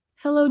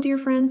Hello, dear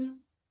friends.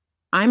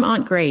 I'm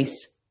Aunt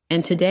Grace,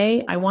 and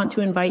today I want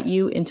to invite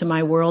you into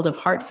my world of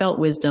heartfelt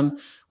wisdom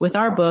with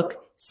our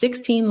book,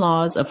 16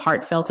 Laws of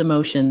Heartfelt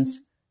Emotions,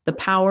 The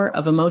Power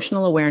of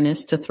Emotional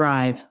Awareness to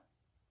Thrive.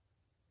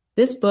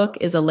 This book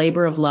is a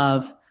labor of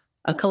love,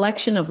 a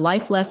collection of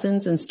life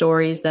lessons and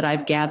stories that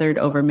I've gathered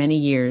over many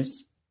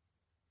years.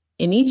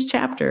 In each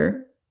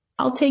chapter,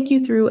 I'll take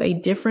you through a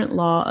different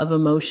law of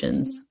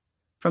emotions,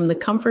 from the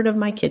comfort of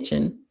my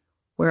kitchen,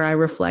 where I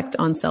reflect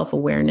on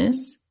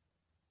self-awareness,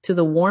 to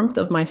the warmth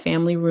of my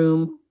family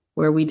room,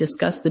 where we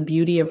discuss the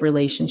beauty of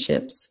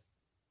relationships,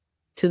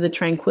 to the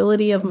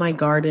tranquility of my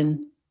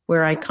garden,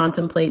 where I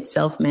contemplate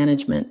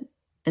self-management,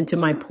 and to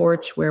my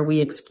porch, where we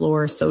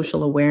explore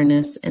social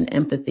awareness and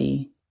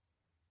empathy.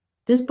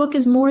 This book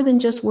is more than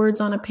just words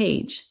on a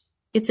page.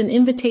 It's an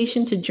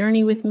invitation to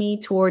journey with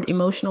me toward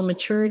emotional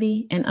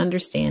maturity and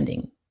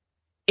understanding.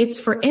 It's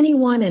for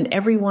anyone and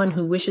everyone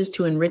who wishes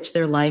to enrich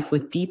their life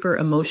with deeper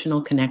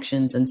emotional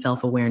connections and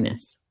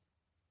self-awareness.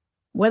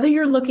 Whether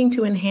you're looking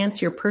to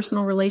enhance your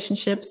personal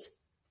relationships,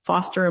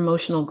 foster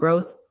emotional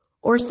growth,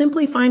 or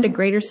simply find a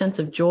greater sense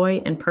of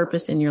joy and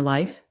purpose in your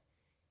life,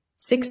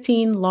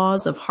 16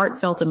 Laws of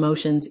Heartfelt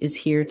Emotions is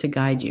here to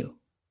guide you.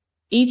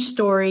 Each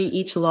story,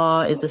 each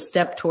law is a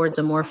step towards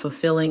a more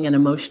fulfilling and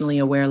emotionally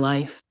aware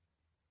life.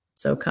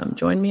 So come,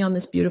 join me on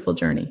this beautiful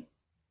journey.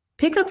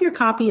 Pick up your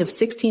copy of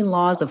 16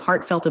 Laws of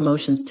Heartfelt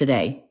Emotions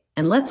today,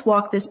 and let's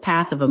walk this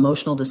path of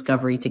emotional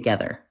discovery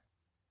together.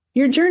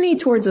 Your journey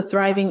towards a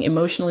thriving,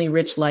 emotionally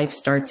rich life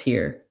starts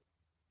here.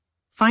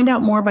 Find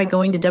out more by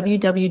going to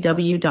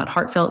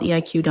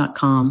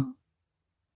www.heartfelteiq.com.